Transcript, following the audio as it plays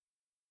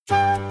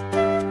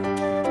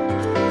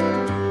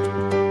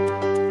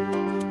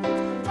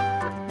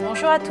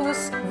à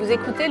tous, vous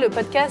écoutez le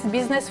podcast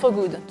Business for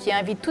Good qui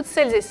invite toutes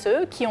celles et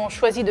ceux qui ont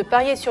choisi de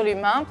parier sur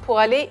l'humain pour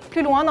aller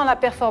plus loin dans la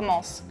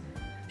performance.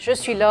 Je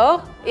suis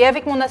Laure et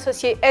avec mon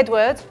associé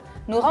Edward,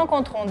 nous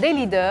rencontrons des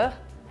leaders,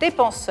 des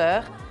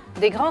penseurs,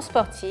 des grands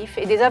sportifs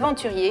et des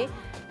aventuriers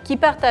qui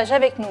partagent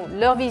avec nous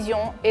leur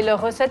vision et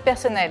leurs recettes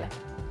personnelles.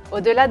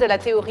 Au-delà de la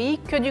théorie,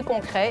 que du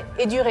concret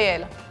et du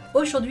réel.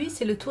 Aujourd'hui,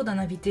 c'est le tour d'un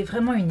invité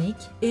vraiment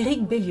unique,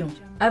 Eric Bellion,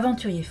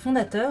 aventurier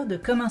fondateur de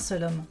Comme,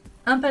 seul, Homme.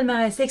 Un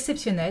palmarès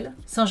exceptionnel,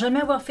 sans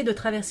jamais avoir fait de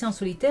traversée en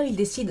solitaire, il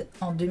décide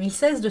en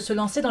 2016 de se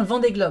lancer dans le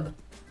Vendée Globe.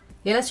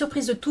 Et à la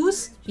surprise de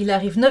tous, il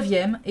arrive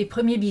 9e et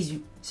premier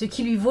bizuth, ce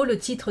qui lui vaut le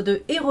titre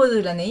de héros de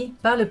l'année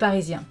par le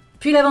Parisien.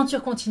 Puis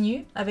l'aventure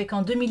continue, avec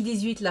en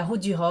 2018 La route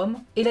du Rhum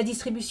et la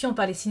distribution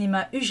par les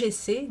cinémas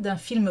UGC d'un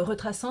film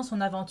retraçant son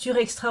aventure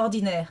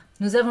extraordinaire.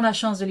 Nous avons la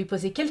chance de lui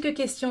poser quelques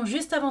questions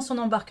juste avant son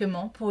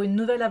embarquement pour une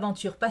nouvelle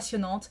aventure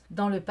passionnante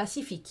dans le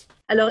Pacifique.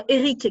 Alors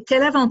Eric,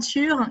 quelle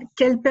aventure,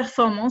 quelle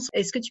performance?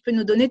 Est-ce que tu peux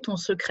nous donner ton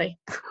secret?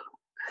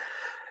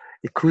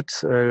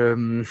 Écoute,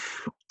 le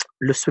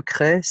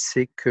secret,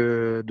 c'est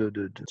que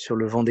sur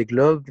le Vendée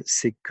Globe,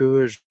 c'est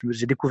que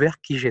j'ai découvert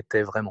qui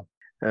j'étais vraiment.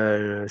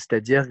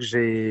 C'est-à-dire que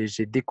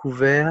j'ai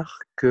découvert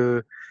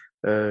que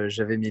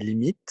j'avais mes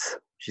limites,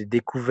 j'ai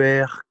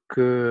découvert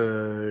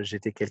que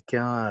j'étais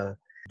quelqu'un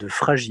de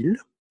fragile,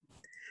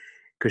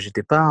 que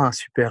j'étais pas un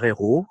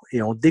super-héros,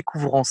 et en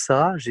découvrant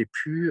ça, j'ai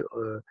pu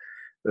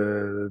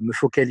me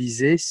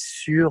focaliser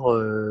sur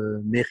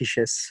mes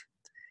richesses.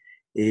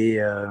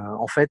 Et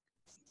en fait,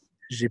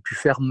 j'ai pu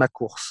faire ma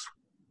course.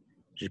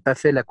 J'ai pas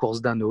fait la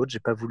course d'un autre, j'ai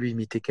pas voulu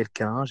imiter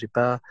quelqu'un, j'ai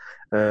pas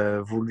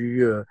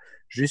voulu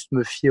juste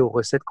me fier aux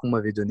recettes qu'on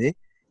m'avait données.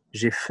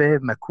 J'ai fait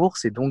ma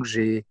course et donc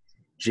j'ai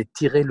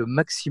tiré le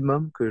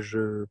maximum que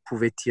je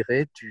pouvais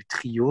tirer du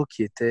trio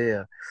qui était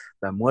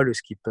moi, le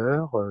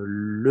skipper,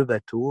 le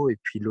bateau et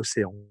puis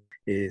l'océan.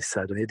 Et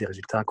ça a donné des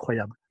résultats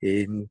incroyables.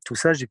 Et tout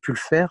ça, j'ai pu le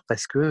faire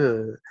parce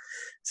que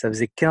ça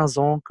faisait 15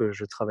 ans que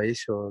je travaillais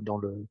sur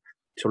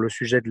le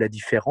sujet de la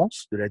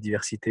différence, de la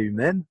diversité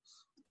humaine,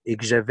 et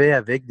que j'avais,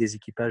 avec des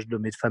équipages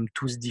d'hommes et de femmes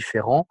tous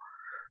différents,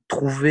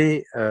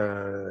 trouvé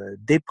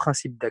des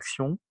principes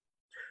d'action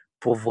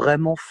pour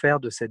vraiment faire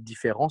de cette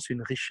différence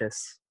une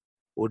richesse.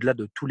 Au-delà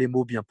de tous les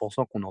mots bien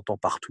pensants qu'on entend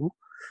partout,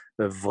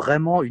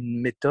 vraiment une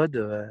méthode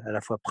à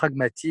la fois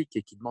pragmatique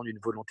et qui demande une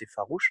volonté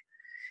farouche.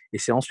 Et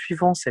c'est en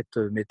suivant cette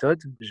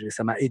méthode,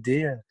 ça m'a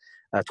aidé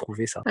à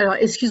trouver ça. Alors,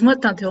 excuse-moi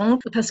de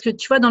t'interrompre, parce que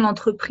tu vois, dans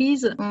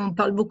l'entreprise, on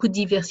parle beaucoup de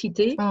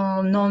diversité,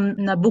 on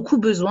en a beaucoup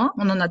besoin,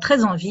 on en a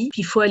très envie,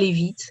 puis il faut aller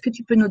vite. Est-ce que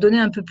tu peux nous donner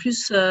un peu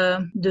plus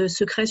de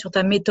secrets sur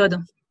ta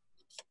méthode?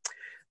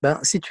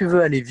 Si tu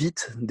veux aller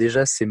vite,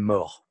 déjà, c'est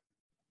mort.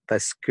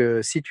 Parce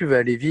que si tu veux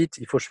aller vite,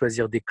 il faut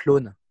choisir des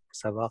clones,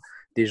 ça va,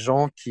 des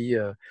gens qui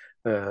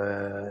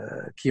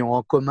ont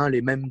en commun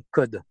les mêmes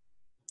codes.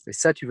 Et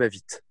ça, tu vas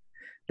vite.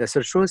 La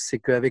seule chose, c'est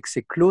qu'avec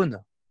ces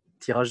clones,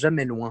 tu n'iras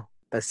jamais loin.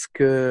 Parce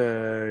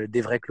que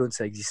des vrais clones,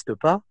 ça n'existe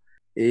pas.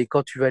 Et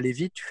quand tu vas aller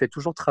vite, tu fais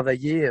toujours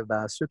travailler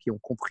ceux qui ont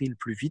compris le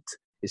plus vite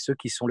et ceux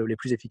qui sont les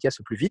plus efficaces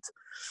le plus vite.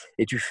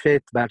 Et tu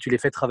les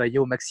fais travailler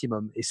au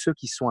maximum. Et ceux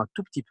qui sont un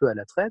tout petit peu à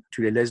la traîne,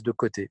 tu les laisses de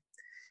côté.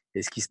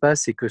 Et ce qui se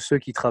passe, c'est que ceux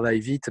qui travaillent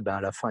vite, à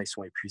la fin, ils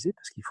sont épuisés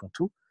parce qu'ils font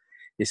tout.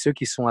 Et ceux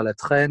qui sont à la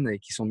traîne et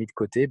qui sont mis de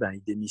côté,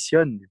 ils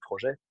démissionnent du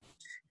projet.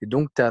 Et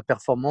donc, ta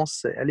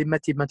performance, elle est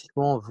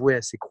mathématiquement vouée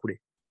à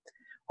s'écrouler.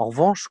 En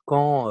revanche,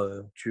 quand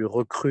tu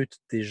recrutes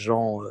des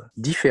gens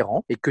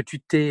différents et que tu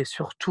t'es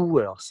surtout,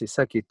 alors c'est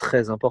ça qui est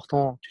très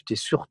important, tu t'es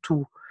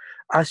surtout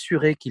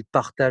assuré qu'ils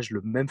partagent le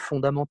même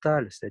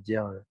fondamental,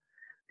 c'est-à-dire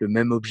le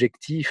même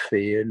objectif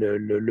et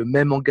le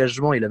même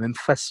engagement et la même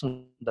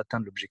façon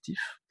d'atteindre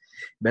l'objectif,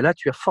 là,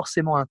 tu as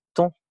forcément un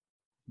temps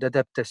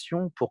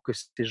d'adaptation pour que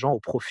ces gens aux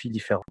profils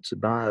différents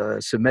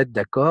se mettent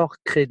d'accord,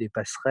 créent des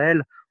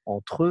passerelles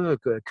entre eux,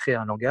 créent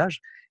un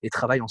langage et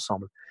travaillent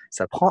ensemble.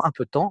 Ça prend un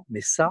peu de temps,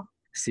 mais ça,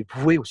 c'est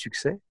voué au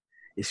succès.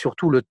 Et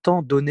surtout, le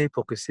temps donné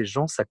pour que ces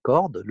gens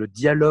s'accordent, le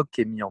dialogue qui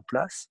est mis en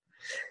place,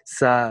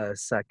 ça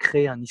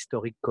crée un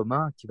historique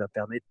commun qui va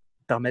permettre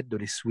de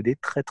les souder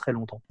très très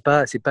longtemps.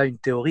 C'est pas une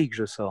théorie que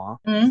je sors, hein.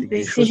 C'est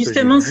des choses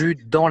justement que j'ai vues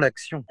dans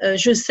l'action.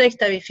 Je sais que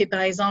tu avais fait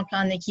par exemple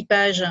un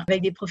équipage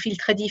avec des profils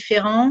très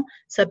différents.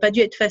 Ça n'a pas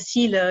dû être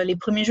facile. Les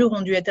premiers jours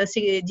ont dû être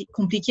assez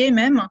compliqués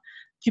même.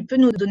 Tu peux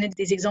nous donner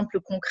des exemples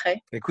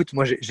concrets? Écoute,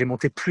 moi j'ai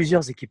monté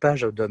plusieurs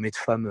équipages d'hommes et de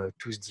femmes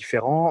tous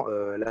différents.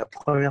 La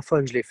première fois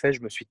que je l'ai fait,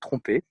 je me suis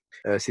trompé.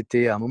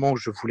 C'était un moment où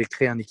je voulais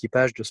créer un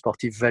équipage de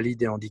sportifs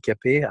valides et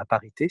handicapés à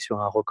parité sur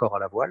un record à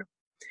la voile.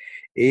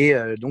 Et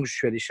donc, je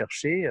suis allé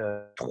chercher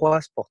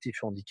 3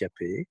 sportifs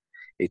handicapés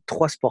et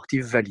 3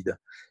 sportifs valides.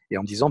 Et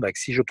en me disant que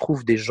si je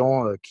trouve des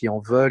gens qui en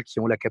veulent, qui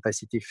ont la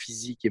capacité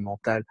physique et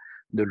mentale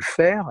de le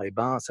faire,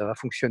 ça va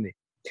fonctionner.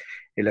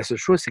 Et la seule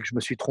chose, c'est que je me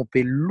suis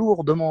trompé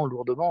lourdement.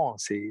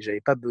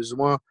 J'avais pas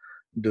besoin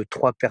de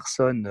 3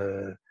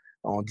 personnes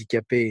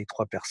handicapées et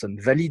 3 personnes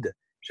valides.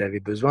 J'avais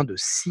besoin de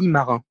 6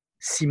 marins.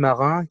 6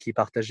 marins qui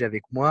partageaient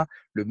avec moi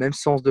le même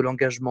sens de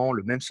l'engagement,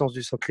 le même sens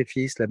du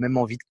sacrifice, la même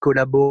envie de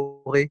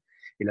collaborer.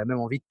 et la même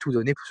envie de tout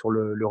donner sur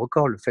le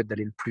record, le fait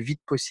d'aller le plus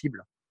vite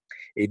possible.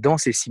 Et dans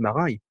ces 6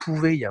 marins, il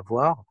pouvait y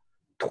avoir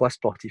 3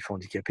 sportifs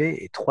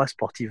handicapés et 3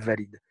 sportifs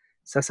valides.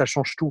 Ça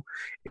change tout.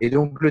 Et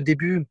donc, le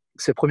début,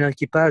 ce premier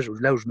équipage,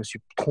 là où je me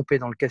suis trompé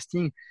dans le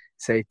casting,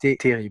 ça a été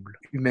terrible.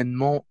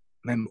 Humainement,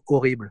 même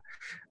horrible.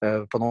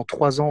 Pendant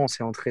 3 ans, on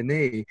s'est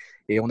entraîné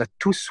et on a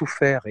tous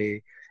souffert.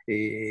 Et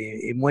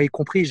moi y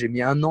compris, j'ai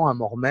mis 1 an à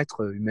m'en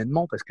remettre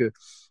humainement parce que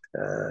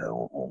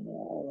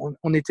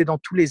on était dans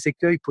tous les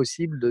écueils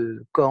possibles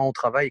de quand on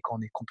travaille et quand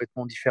on est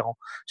complètement différent.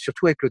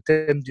 Surtout avec le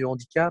thème du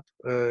handicap,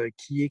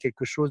 qui est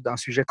quelque chose d'un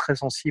sujet très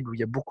sensible où il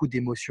y a beaucoup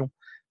d'émotions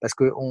parce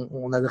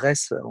qu'on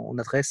adresse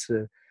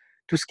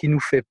tout ce qui nous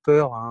fait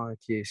peur, hein,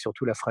 qui est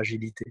surtout la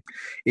fragilité.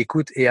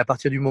 Écoute, et à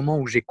partir du moment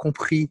où j'ai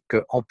compris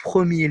qu'en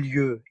premier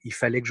lieu, il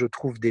fallait que je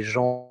trouve des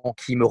gens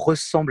qui me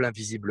ressemblent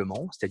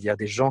invisiblement, c'est-à-dire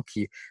des gens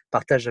qui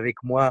partagent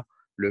avec moi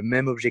le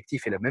même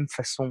objectif et la même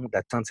façon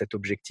d'atteindre cet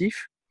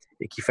objectif,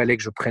 et qu'il fallait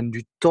que je prenne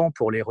du temps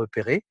pour les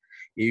repérer.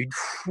 Et une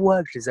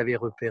fois que je les avais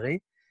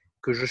repérés,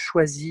 que je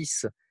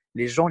choisisse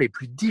les gens les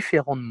plus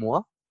différents de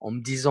moi, en me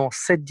disant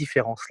cette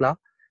différence-là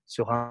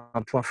sera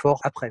un point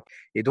fort après.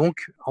 Et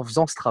donc, en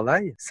faisant ce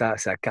travail, ça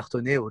a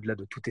cartonné au-delà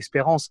de toute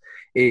espérance.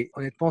 Et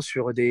honnêtement,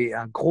 sur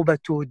un gros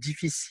bateau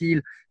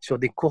difficile, sur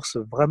des courses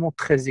vraiment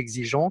très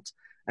exigeantes,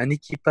 un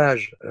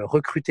équipage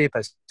recruté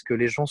parce que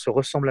les gens se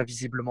ressemblent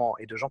invisiblement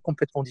et de gens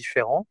complètement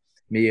différents,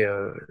 mais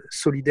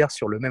solidaires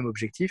sur le même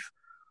objectif,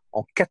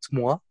 en 4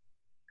 mois,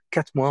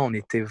 on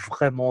était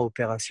vraiment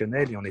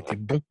opérationnel et on était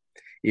bon.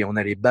 Et on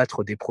allait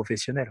battre des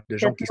professionnels, de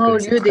gens qui se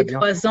connaissaient très bien.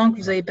 Au lieu des 3 ans que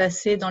vous avez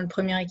passé dans le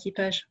premier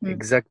équipage.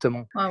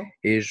 Exactement. Wow.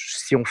 Et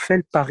si on fait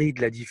le pari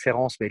de la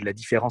différence, mais de la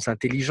différence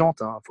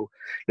intelligente, hein,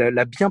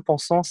 la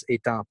bien-pensance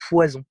est un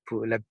poison.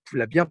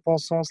 La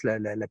bien-pensance,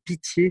 la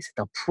pitié, c'est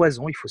un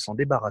poison. Il faut s'en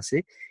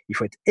débarrasser. Il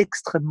faut être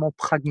extrêmement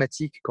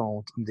pragmatique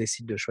quand on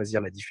décide de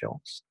choisir la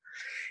différence.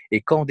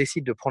 Et quand on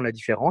décide de prendre la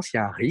différence, il y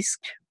a un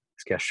risque.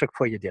 Parce qu'à chaque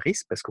fois, il y a des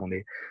risques, parce qu'on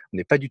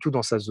n'est pas du tout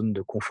dans sa zone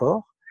de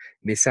confort,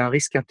 mais c'est un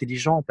risque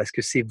intelligent, parce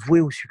que c'est voué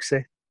au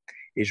succès.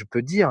 Et je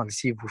peux dire,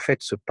 si vous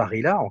faites ce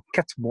pari-là, en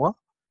 4 mois,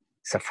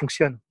 ça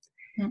fonctionne.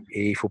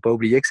 Et il ne faut pas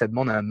oublier que ça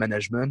demande un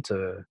management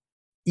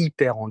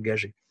hyper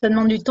engagé. Ça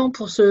demande du temps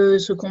pour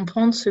se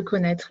comprendre, se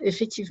connaître,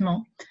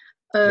 effectivement.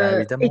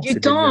 Évidemment,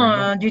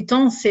 et du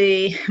temps,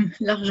 c'est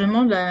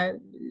largement la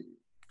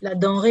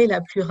denrée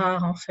la plus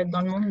rare, en fait,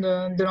 dans le monde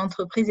de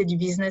l'entreprise et du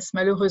business,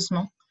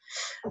 malheureusement.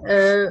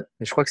 Mais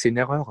je crois que c'est une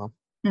erreur.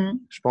 Hein.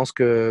 Je pense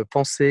que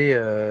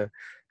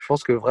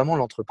vraiment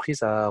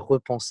l'entreprise a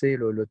repensé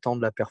le temps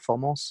de la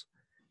performance.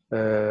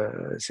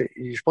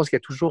 Je pense qu'il y a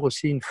toujours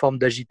aussi une forme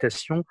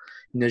d'agitation,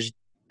 une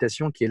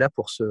agitation qui est là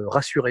pour se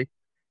rassurer.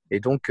 Et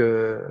donc,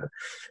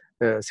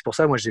 c'est pour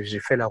ça, moi, j'ai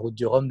fait la route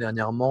du Rhum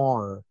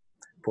dernièrement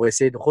pour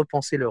essayer de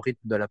repenser le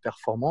rythme de la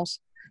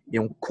performance. Et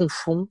on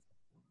confond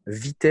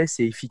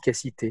vitesse et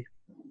efficacité.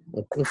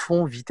 On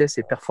confond vitesse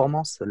et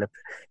performance. La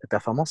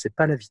performance, c'est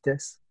pas la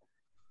vitesse.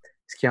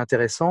 Ce qui est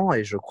intéressant,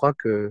 et je crois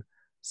que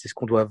c'est ce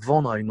qu'on doit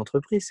vendre à une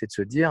entreprise, c'est de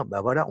se dire,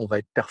 bah voilà, on va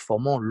être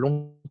performant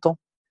longtemps.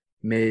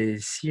 Mais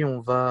si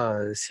on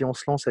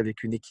se lance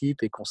avec une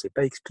équipe et qu'on ne sait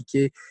pas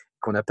expliquer,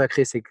 qu'on n'a pas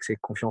créé ces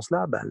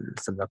confiances-là, bah,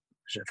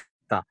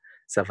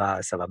 ça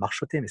va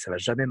marchoter, mais ça ne va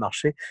jamais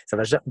marcher. On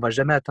ne va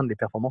jamais atteindre les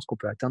performances qu'on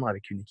peut atteindre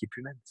avec une équipe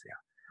humaine.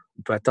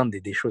 On peut atteindre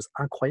des choses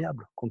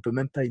incroyables qu'on ne peut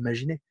même pas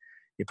imaginer.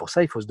 Et pour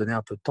ça, il faut se donner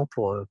un peu de temps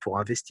pour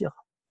investir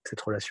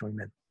cette relation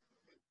humaine.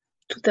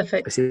 Tout à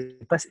fait. C'est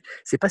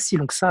pas si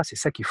long que ça, c'est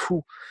ça qui est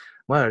fou.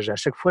 Moi, à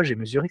chaque fois, j'ai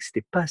mesuré que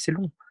c'était pas assez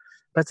long.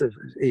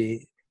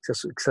 Et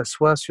que ça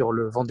soit sur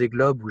le Vendée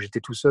Globe où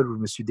j'étais tout seul, où je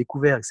me suis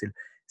découvert, c'est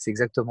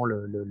exactement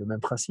le même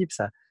principe.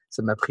 Ça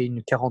m'a pris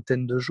une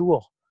 40aine de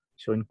jours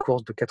sur une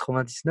course de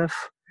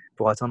 99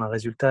 pour atteindre un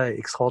résultat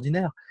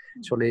extraordinaire.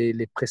 Sur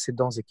les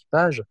précédents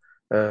équipages,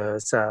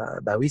 ça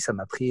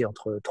m'a pris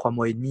entre 3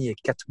 mois et demi et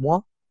 4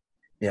 mois.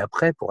 Mais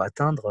après, pour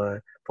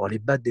aller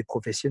battre des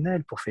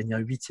professionnels, pour finir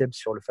 8e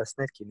sur le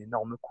Fastnet, qui est une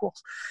énorme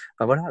course,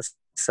 enfin voilà,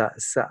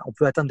 on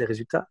peut atteindre des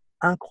résultats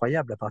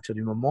incroyables à partir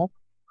du moment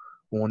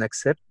où on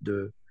accepte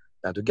de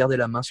garder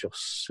la main sur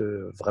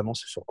ce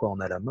sur quoi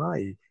on a la main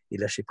et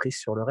lâcher prise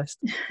sur le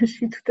reste. Je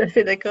suis tout à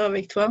fait d'accord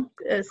avec toi.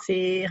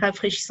 C'est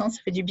rafraîchissant,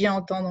 ça fait du bien à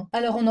entendre.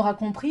 Alors on aura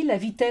compris, la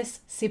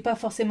vitesse, c'est pas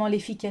forcément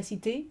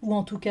l'efficacité, ou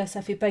en tout cas,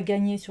 ça fait pas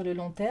gagner sur le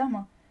long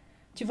terme.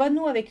 Tu vois,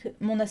 nous, avec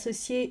mon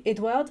associé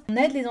Edward, on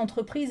aide les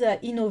entreprises à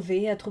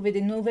innover, à trouver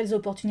des nouvelles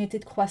opportunités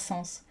de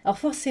croissance. Alors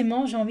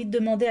forcément, j'ai envie de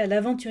demander à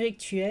l'aventurier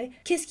que tu es,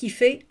 qu'est-ce qui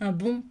fait un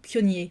bon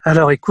pionnier ?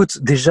 Alors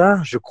écoute,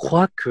 déjà, je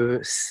crois que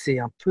c'est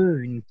un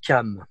peu une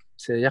came.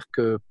 C'est-à-dire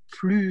que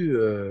plus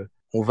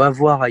on va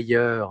voir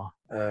ailleurs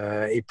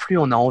et plus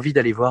on a envie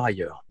d'aller voir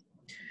ailleurs.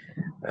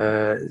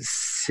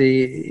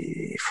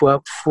 C'est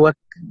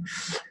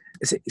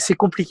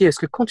compliqué parce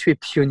que quand tu es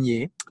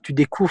pionnier, tu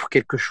découvres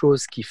quelque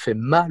chose qui fait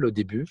mal au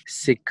début,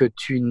 c'est que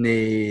tu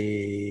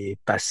n'es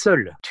pas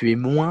seul, tu es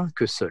moins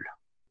que seul.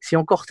 Si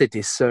encore tu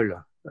étais seul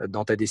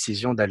dans ta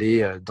décision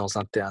d'aller dans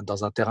un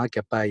terrain qui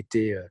n'a pas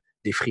été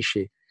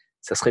défriché,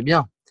 ça serait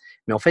bien.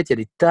 Mais en fait, il y a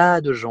des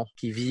tas de gens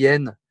qui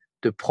viennent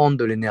te prendre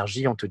de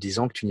l'énergie en te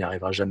disant que tu n'y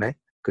arriveras jamais,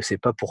 que c'est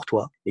pas pour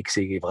toi et que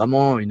c'est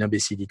vraiment une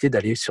imbécilité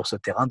d'aller sur ce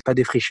terrain, de pas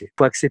défricher. Il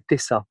faut accepter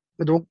ça.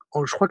 Donc,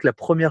 je crois que la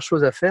première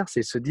chose à faire,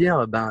 c'est se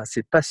dire,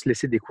 c'est pas se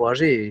laisser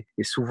décourager.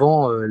 Et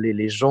souvent,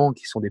 les gens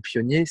qui sont des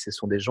pionniers, ce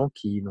sont des gens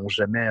qui n'ont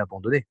jamais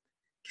abandonné,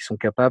 qui sont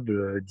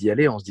capables d'y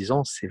aller en se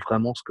disant, c'est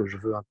vraiment ce que je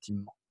veux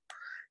intimement.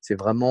 C'est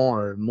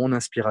vraiment mon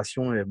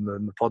inspiration et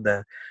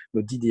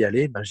me dit d'y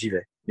aller, j'y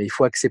vais. Mais il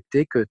faut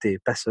accepter que tu n'es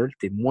pas seul,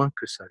 tu es moins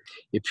que seul.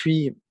 Et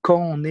puis, quand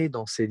on est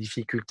dans ces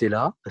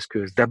difficultés-là, parce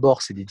que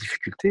d'abord, c'est des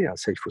difficultés,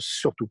 ça, il ne faut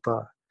surtout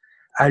pas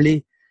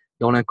aller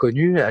dans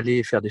l'inconnu,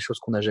 aller faire des choses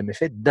qu'on n'a jamais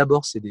faites.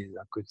 D'abord, c'est des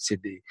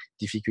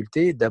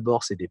difficultés,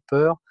 d'abord, c'est des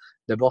peurs,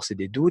 d'abord, c'est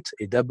des doutes,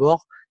 et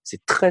d'abord,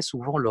 c'est très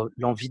souvent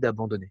l'envie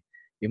d'abandonner.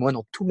 Et moi,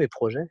 dans tous mes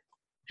projets,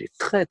 j'ai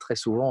très, très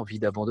souvent envie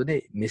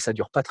d'abandonner, mais ça ne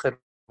dure pas très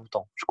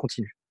longtemps. Je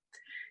continue.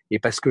 Et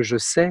parce que je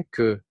sais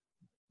que,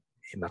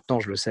 et maintenant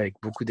je le sais avec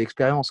beaucoup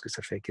d'expérience, que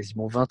ça fait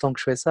quasiment 20 ans que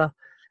je fais ça,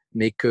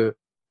 mais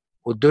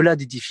qu'au-delà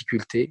des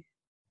difficultés,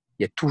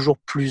 il y a toujours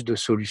plus de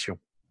solutions.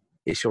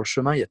 Et sur le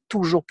chemin, il y a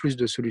toujours plus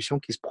de solutions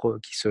qui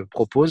se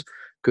proposent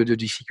que de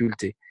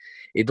difficultés.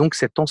 Et donc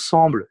cet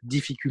ensemble,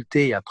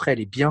 difficultés et après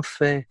les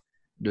bienfaits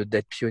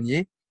d'être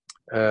pionnier,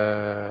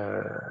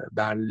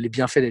 les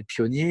bienfaits d'être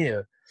pionnier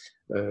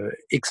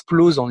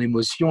explosent en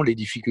émotion les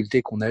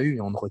difficultés qu'on a eues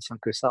et on ne retient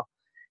que ça.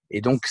 Et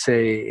donc, ça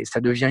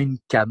devient une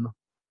came.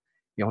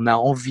 Et on a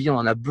envie, on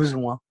en a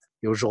besoin.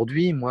 Et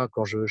aujourd'hui, moi,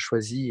 quand je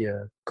choisis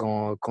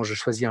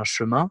un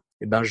chemin,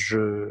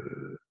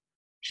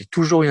 j'ai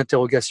toujours une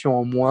interrogation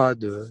en moi.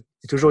 Il y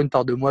a toujours une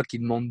part de moi qui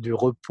demande du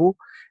repos,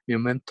 mais en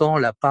même temps,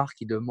 la part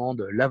qui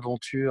demande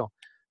l'aventure,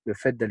 le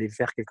fait d'aller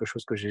faire quelque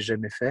chose que j'ai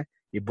jamais fait,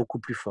 est beaucoup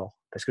plus fort.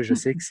 Parce que je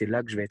sais que c'est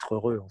là que je vais être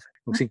heureux, en fait.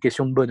 Donc, c'est une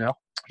question de bonheur,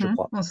 je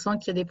crois. On sent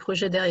qu'il y a des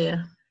projets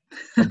derrière.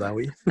 Ah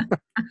oui,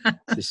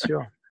 c'est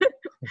sûr.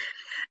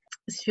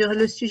 Sur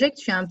le sujet que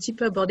tu as un petit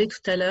peu abordé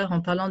tout à l'heure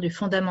en parlant du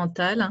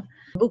fondamental,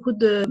 beaucoup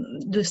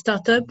de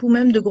startups ou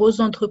même de grosses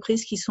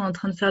entreprises qui sont en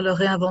train de faire leur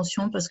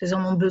réinvention parce qu'elles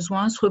en ont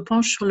besoin se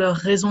repenchent sur leur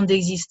raison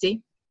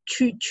d'exister.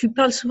 Tu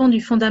parles souvent du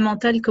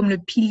fondamental comme le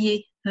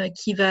pilier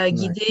qui va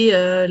guider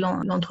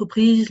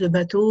l'entreprise, le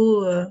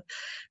bateau.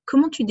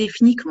 Comment tu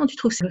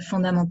trouves le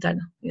fondamental ?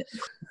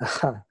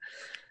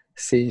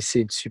 C'est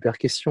une super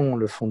question,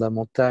 le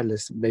fondamental.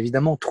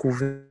 Évidemment,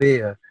 trouver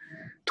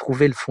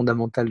le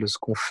fondamental de ce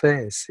qu'on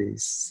fait,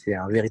 c'est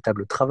un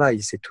véritable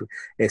travail. C'est tout,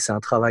 et c'est un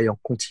travail en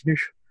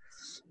continu.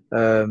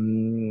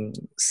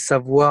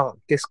 Savoir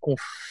qu'est-ce qu'on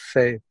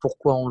fait,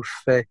 pourquoi on le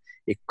fait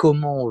et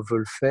comment on veut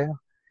le faire,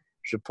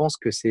 je pense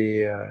que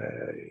c'est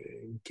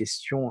une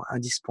question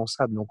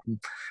indispensable. Donc,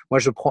 moi,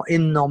 je prends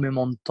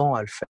énormément de temps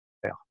à le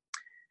faire.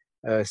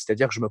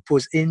 C'est-à-dire que je me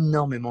pose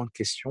énormément de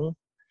questions.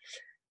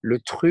 Le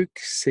truc,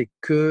 c'est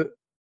que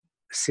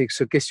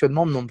ce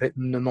questionnement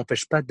ne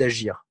m'empêche pas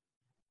d'agir.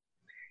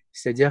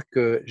 C'est-à-dire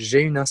que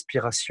j'ai une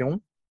inspiration,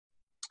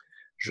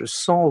 je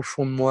sens au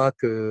fond de moi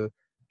que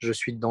je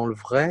suis dans le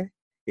vrai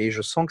et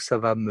je sens que ça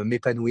va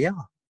m'épanouir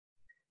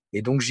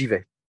et donc j'y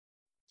vais.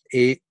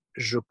 Et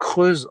je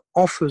creuse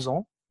en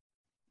faisant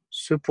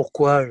ce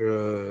pourquoi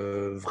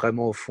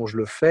vraiment au fond je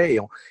le fais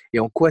et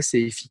en quoi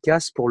c'est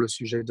efficace pour le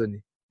sujet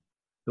donné.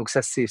 Donc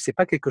ça, c'est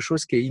pas quelque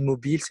chose qui est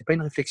immobile, c'est pas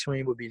une réflexion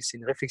immobile, c'est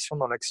une réflexion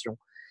dans l'action.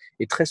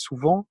 Et très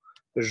souvent,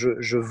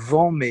 je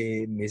vends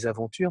mes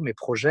aventures, mes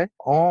projets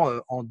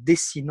en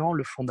dessinant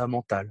le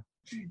fondamental.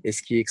 Et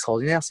ce qui est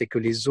extraordinaire, c'est que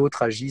les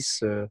autres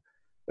agissent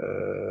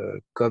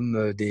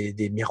comme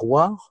des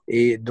miroirs.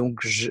 Et donc,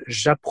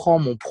 j'apprends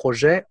mon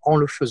projet en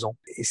le faisant.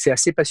 Et c'est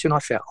assez passionnant à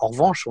faire. En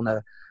revanche, on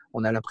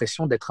a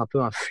l'impression d'être un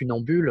peu un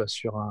funambule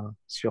sur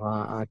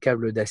un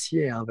câble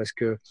d'acier, parce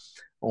que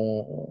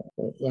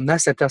on a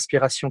cette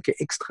inspiration qui est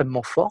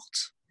extrêmement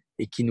forte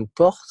et qui nous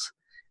porte,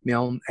 mais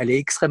elle est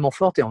extrêmement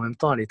forte et en même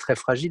temps elle est très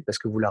fragile parce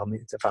que je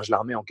la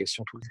remets en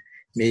question tout le temps.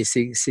 Mais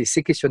c'est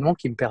ces questionnements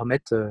qui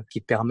permettent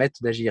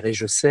d'agir. Et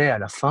je sais à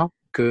la fin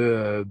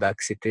que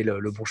c'était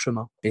le bon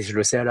chemin. Et je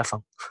le sais à la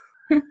fin.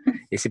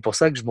 Et c'est pour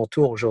ça que je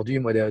m'entoure aujourd'hui,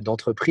 moi,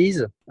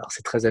 d'entreprises. Alors,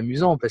 c'est très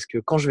amusant parce que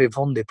quand je vais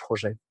vendre des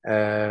projets,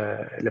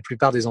 la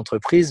plupart des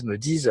entreprises me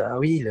disent « Ah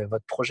oui,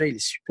 votre projet, il est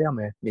super,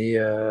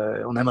 mais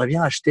on aimerait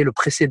bien acheter le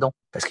précédent. »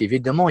 Parce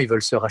qu'évidemment, ils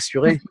veulent se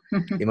rassurer.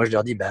 Et moi, je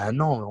leur dis «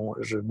 Non,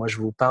 moi, je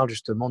vous parle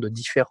justement de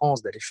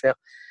différence, d'aller faire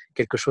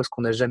quelque chose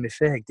qu'on n'a jamais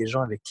fait avec des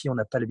gens avec qui on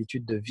n'a pas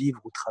l'habitude de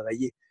vivre ou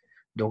travailler. »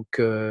 Donc,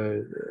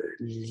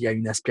 il y a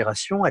une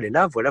inspiration, elle est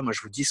là. Voilà, moi,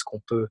 je vous dis ce qu'on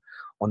peut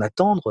en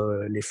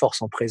attendre, les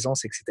forces en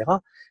présence, etc.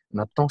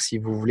 Maintenant, si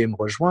vous voulez me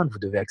rejoindre, vous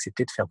devez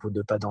accepter de faire vos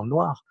 2 pas dans le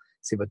noir.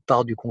 C'est votre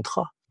part du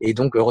contrat. Et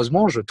donc,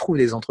 heureusement, je trouve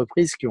des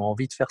entreprises qui ont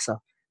envie de faire ça.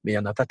 Mais il n'y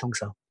en a pas tant que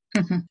ça.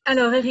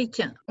 Alors,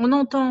 Eric, on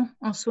entend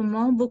en ce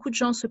moment beaucoup de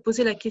gens se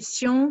poser la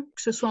question,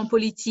 que ce soit en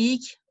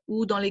politique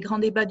ou dans les grands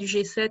débats du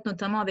G7,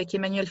 notamment avec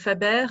Emmanuel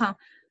Faber,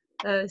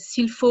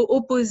 s'il faut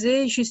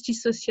opposer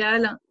justice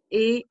sociale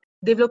et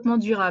développement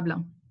durable.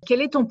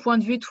 Quel est ton point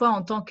de vue, toi,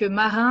 en tant que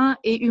marin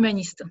et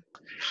humaniste ?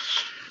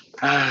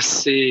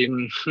 C'est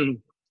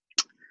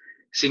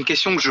une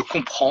question que je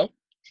comprends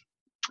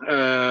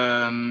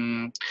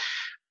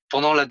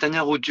Pendant la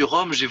dernière route du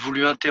Rhum, j'ai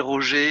voulu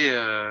interroger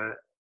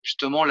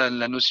justement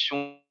la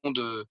notion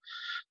de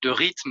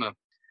rythme,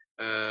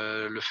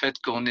 le fait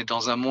qu'on est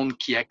dans un monde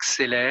qui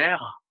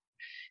accélère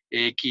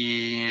et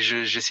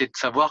j'essaie de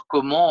savoir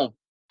comment on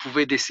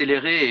pouvait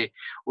décélérer et,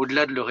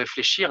 au-delà de le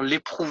réfléchir,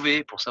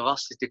 l'éprouver pour savoir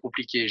si c'était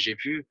compliqué. J'ai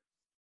vu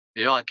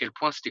d'ailleurs à quel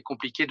point c'était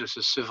compliqué de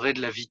se sevrer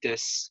de la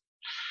vitesse,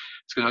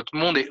 parce que notre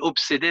monde est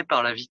obsédé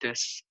par la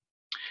vitesse.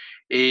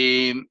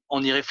 Et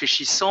en y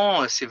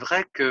réfléchissant, c'est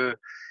vrai que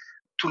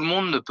tout le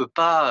monde ne peut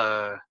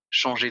pas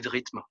changer de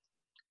rythme.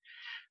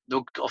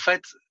 Donc en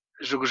fait,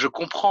 je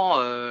comprends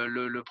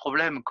le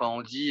problème quand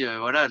on dit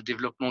voilà, le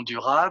développement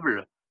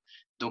durable,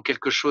 donc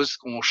quelque chose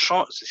qu'on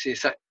change,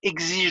 ça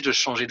exige de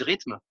changer de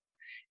rythme,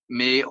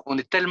 mais on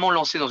est tellement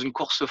lancé dans une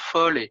course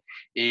folle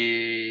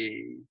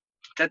et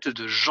peut-être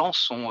de gens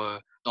sont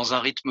dans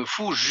un rythme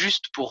fou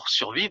juste pour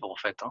survivre en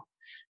fait, hein,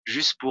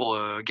 juste pour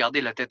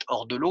garder la tête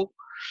hors de l'eau.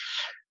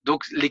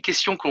 Donc les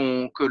questions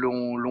que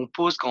l'on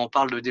pose quand on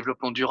parle de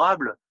développement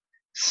durable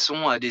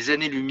sont à des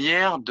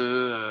années-lumière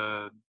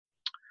du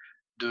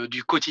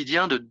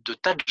quotidien de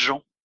tas de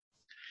gens.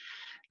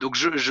 Donc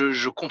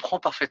je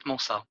comprends parfaitement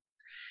ça.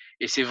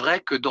 Et c'est vrai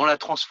que dans la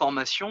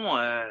transformation,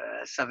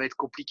 ça va être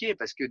compliqué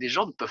parce que des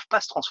gens ne peuvent pas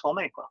se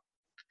transformer, quoi.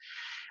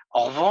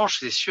 En revanche,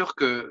 c'est sûr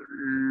que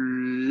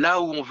là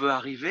où on veut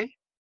arriver,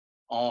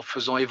 en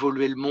faisant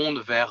évoluer le monde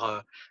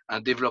vers un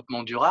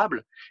développement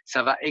durable,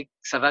 ça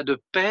va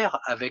de pair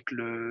avec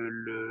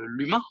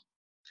l'humain.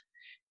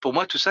 Pour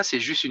moi, tout ça,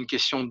 c'est juste une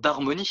question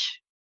d'harmonie.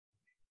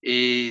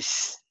 Et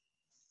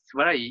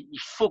voilà, il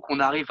faut qu'on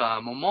arrive à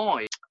un moment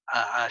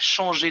à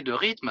changer de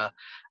rythme,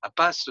 à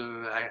pas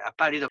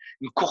aller dans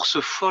une course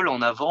folle en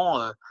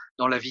avant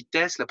dans la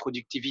vitesse, la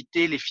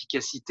productivité,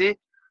 l'efficacité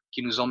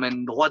qui nous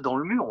emmène droit dans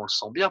le mur. On le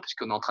sent bien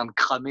puisqu'on est en train de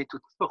cramer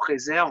toutes nos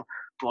réserves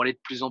pour aller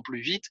de plus en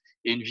plus vite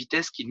et une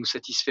vitesse qui nous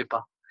satisfait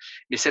pas.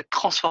 Mais cette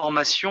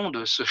transformation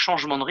de ce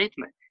changement de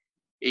rythme,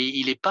 et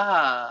il est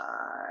pas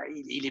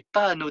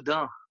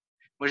anodin.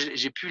 Moi,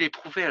 j'ai pu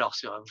l'éprouver. Alors,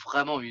 c'est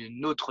vraiment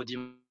une autre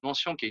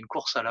dimension qui est une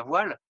course à la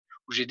voile,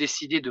 où j'ai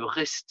décidé de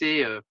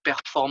rester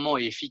performant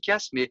et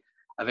efficace, mais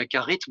avec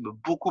un rythme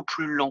beaucoup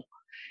plus lent.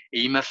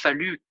 Et il m'a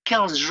fallu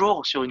 15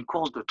 jours sur une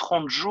course de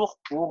 30 jours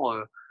pour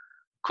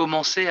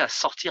commencer à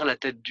sortir la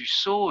tête du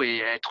seau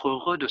et à être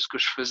heureux de ce que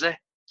je faisais.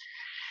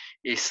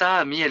 Et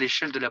ça, mis à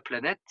l'échelle de la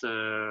planète,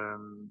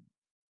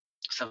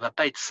 ça va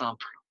pas être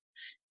simple.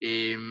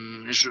 Et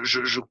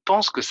je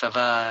pense que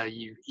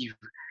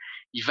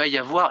il va y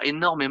avoir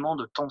énormément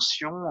de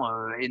tensions,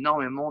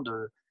 énormément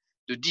de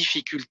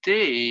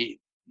difficultés et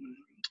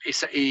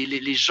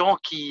les gens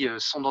qui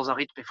sont dans un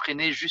rythme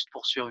effréné juste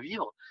pour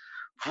survivre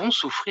vont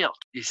souffrir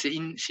et c'est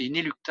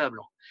inéluctable.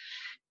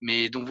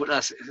 Mais donc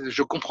voilà,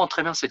 je comprends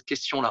très bien cette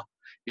question-là.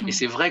 Et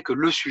c'est vrai que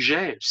le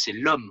sujet, c'est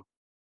l'homme.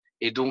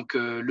 Et donc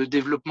le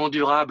développement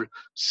durable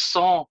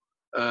sans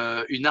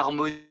une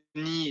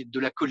harmonie de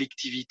la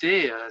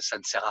collectivité, ça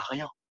ne sert à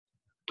rien.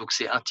 Donc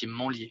c'est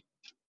intimement lié.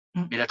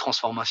 Mais la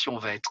transformation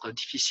va être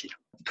difficile.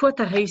 Toi,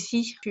 tu as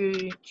réussi,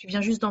 tu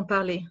viens juste d'en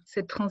parler,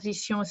 cette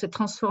transition, cette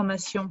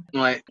transformation.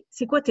 Ouais.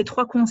 C'est quoi tes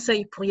 3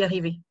 conseils pour y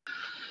arriver?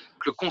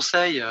 Le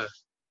conseil,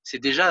 c'est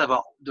déjà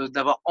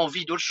d'avoir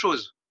envie d'autre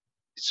chose.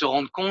 De se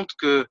rendre compte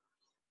que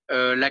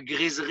la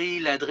griserie,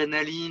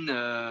 l'adrénaline,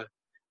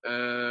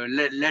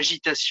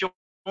 l'agitation,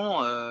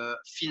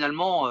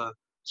 finalement,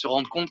 se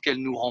rendre compte qu'elle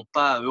ne nous rend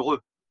pas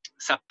heureux.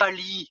 Ça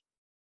pallie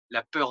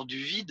la peur du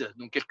vide,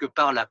 donc quelque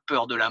part la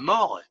peur de la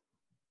mort.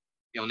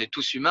 Et on est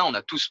tous humains, on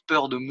a tous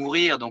peur de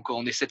mourir, donc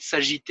on essaie de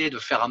s'agiter, de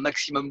faire un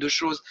maximum de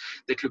choses,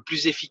 d'être le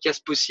plus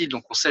efficace possible,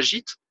 donc on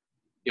s'agite,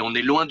 et on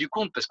est loin du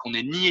compte parce qu'on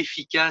n'est ni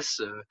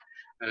efficace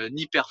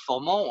ni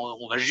performant,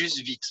 on va juste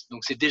vite.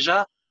 Donc c'est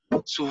déjà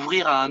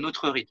s'ouvrir à un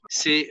autre rythme.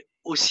 C'est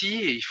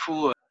aussi, il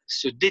faut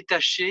se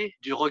détacher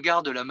du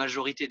regard de la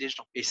majorité des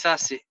gens. Et ça,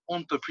 c'est on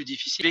ne peut plus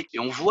difficile. Et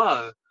on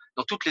voit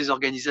dans toutes les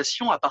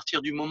organisations, à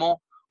partir du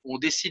moment où on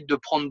décide de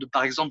prendre,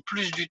 par exemple,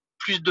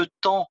 plus de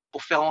temps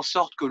pour faire en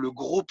sorte que le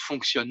groupe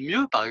fonctionne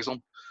mieux, par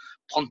exemple,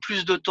 prendre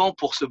plus de temps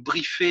pour se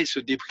briefer, se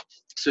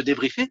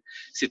débriefer,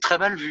 c'est très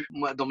mal vu.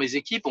 Moi, dans mes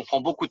équipes, on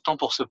prend beaucoup de temps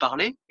pour se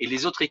parler, et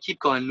les autres équipes,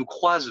 quand elles nous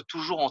croisent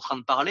toujours en train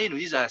de parler, nous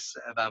disent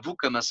vous,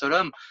 comme un seul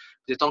homme,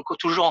 vous êtes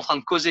toujours en train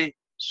de causer.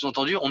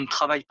 Sous-entendu, on ne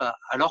travaille pas,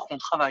 alors qu'on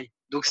travaille.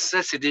 Donc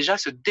ça, c'est déjà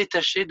se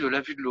détacher de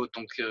la vue de l'autre.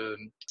 Donc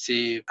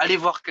c'est aller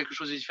voir quelque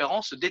chose de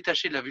différent, se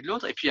détacher de la vue de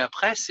l'autre, et puis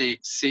après, c'est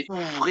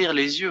ouvrir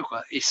les yeux,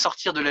 quoi. Et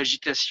sortir de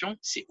l'agitation,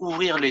 c'est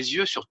ouvrir les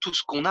yeux sur tout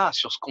ce qu'on a,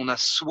 sur ce qu'on a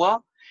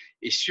soi,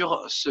 et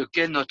sur ce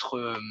qu'est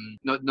notre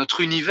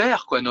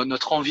univers, quoi,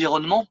 notre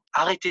environnement.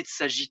 Arrêter de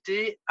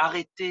s'agiter,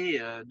 arrêter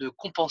de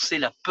compenser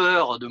la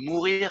peur de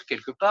mourir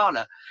quelque part,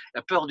 la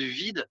peur du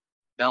vide.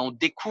 Ben, on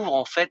découvre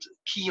en fait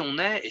qui on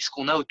est et ce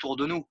qu'on a autour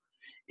de nous.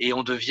 Et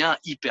on devient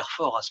hyper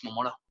fort à ce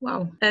moment-là.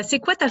 Waouh.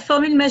 C'est quoi ta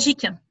formule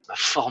magique? Ma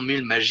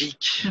formule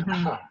magique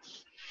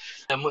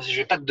Moi, je ne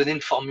vais pas te donner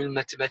une formule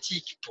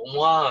mathématique. Pour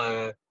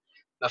moi,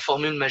 ma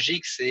formule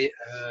magique, c'est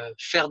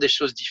faire des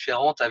choses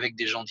différentes avec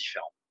des gens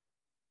différents.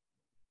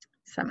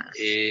 Ça marche.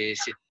 Et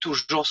c'est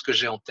toujours ce que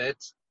j'ai en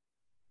tête,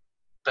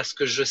 parce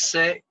que je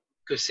sais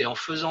que c'est en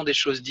faisant des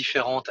choses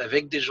différentes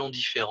avec des gens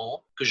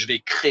différents que je vais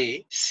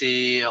créer.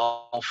 C'est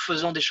en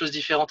faisant des choses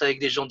différentes avec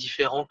des gens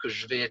différents que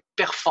je vais être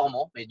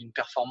performant, mais d'une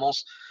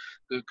performance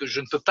que je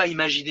ne peux pas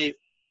imaginer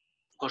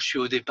quand je suis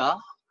au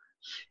départ.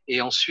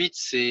 Et ensuite,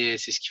 c'est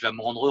ce qui va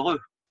me rendre heureux,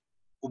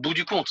 au bout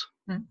du compte.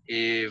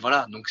 Et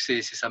voilà, donc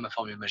c'est ça ma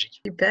formule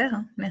magique. Super,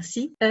 hein,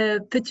 merci.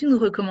 Peux-tu nous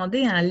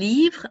recommander un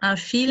livre, un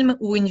film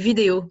ou une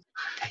vidéo?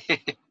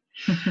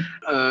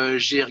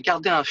 J'ai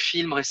regardé un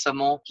film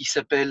récemment qui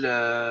s'appelle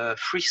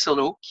Free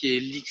Solo, qui est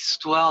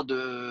l'histoire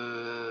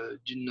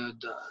d'une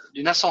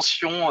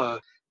ascension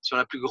sur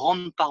la plus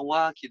grande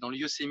paroi qui est dans le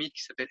Yosemite,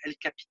 qui s'appelle El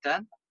Capitan,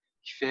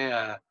 qui fait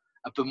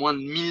un peu moins de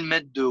 1000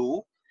 mètres de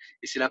haut.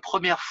 Et c'est la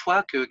première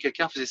fois que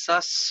quelqu'un faisait ça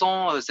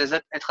sans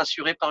être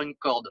assuré par une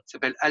corde. Il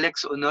s'appelle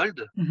Alex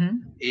Honnold.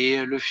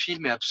 Et le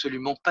film est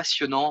absolument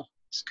passionnant.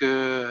 Parce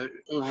que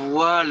on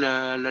voit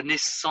la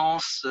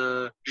naissance,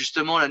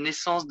 justement la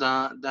naissance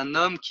d'un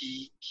homme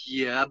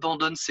qui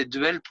abandonne ses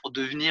duels pour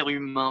devenir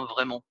humain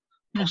vraiment,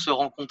 pour se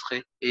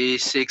rencontrer. Et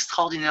c'est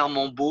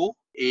extraordinairement beau.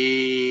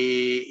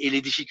 Et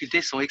les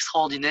difficultés sont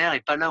extraordinaires et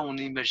pas là où on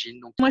imagine.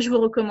 Donc, moi, je vous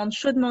recommande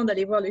chaudement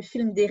d'aller voir le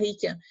film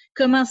d'Eric,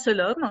 Comme un seul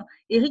homme.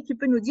 Eric, tu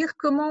peux nous dire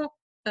comment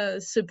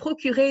se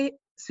procurer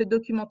ce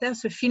documentaire,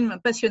 ce film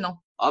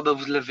passionnant? Ah bah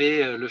vous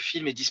l'avez, le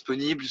film est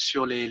disponible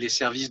sur les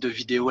services de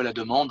vidéo à la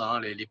demande, hein,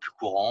 les plus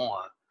courants.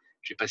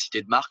 Je vais pas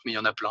citer de marque, mais il y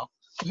en a plein.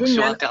 Génial.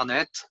 Sur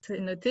Internet. C'est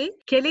noté.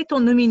 Quel est ton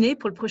nominé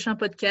pour le prochain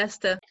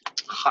podcast?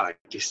 Ah, la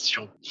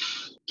question.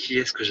 Qui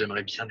est-ce que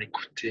j'aimerais bien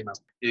écouter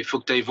maintenant? Il faut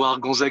que tu ailles voir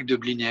Gonzague de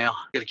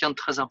Blinière. Quelqu'un de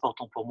très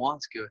important pour moi,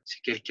 parce que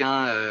c'est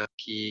quelqu'un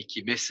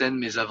qui mécène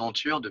mes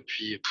aventures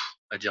depuis,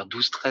 on va dire,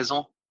 12-13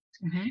 ans.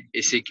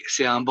 Et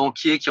c'est un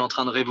banquier qui est en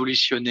train de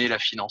révolutionner la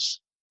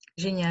finance.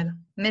 Génial.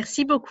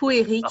 Merci beaucoup,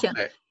 Eric.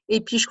 Parfait. Et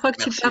puis, je crois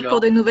que tu pars Laure.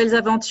 pour de nouvelles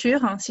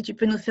aventures. Si tu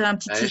peux nous faire un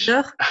petit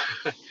teaser.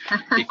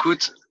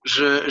 Écoute,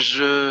 je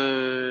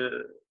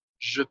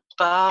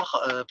pars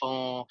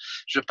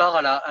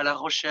à la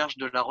recherche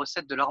de la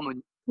recette de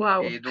l'harmonie.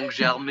 Wow. Et donc,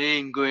 j'ai armé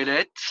une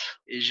goélette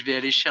et je vais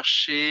aller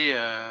chercher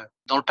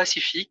dans le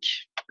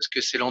Pacifique, parce que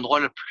c'est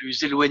l'endroit le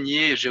plus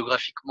éloigné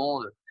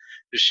géographiquement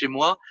de chez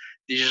moi,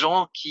 des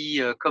gens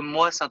qui, comme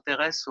moi,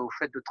 s'intéressent au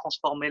fait de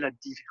transformer la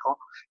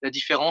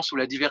différence ou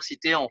la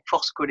diversité en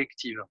force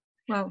collective.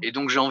 Wow. Et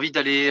donc, j'ai envie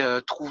d'aller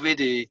trouver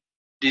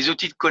des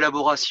outils de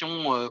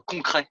collaboration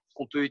concrets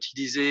qu'on peut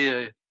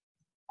utiliser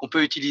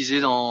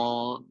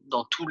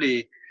dans toutes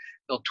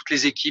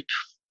les équipes.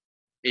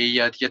 Et il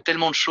y a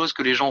tellement de choses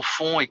que les gens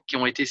font et qui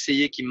ont été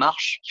essayées, qui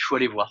marchent, qu'il faut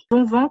aller voir.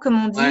 Bon vent,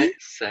 comme on dit. Ouais,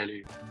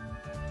 salut.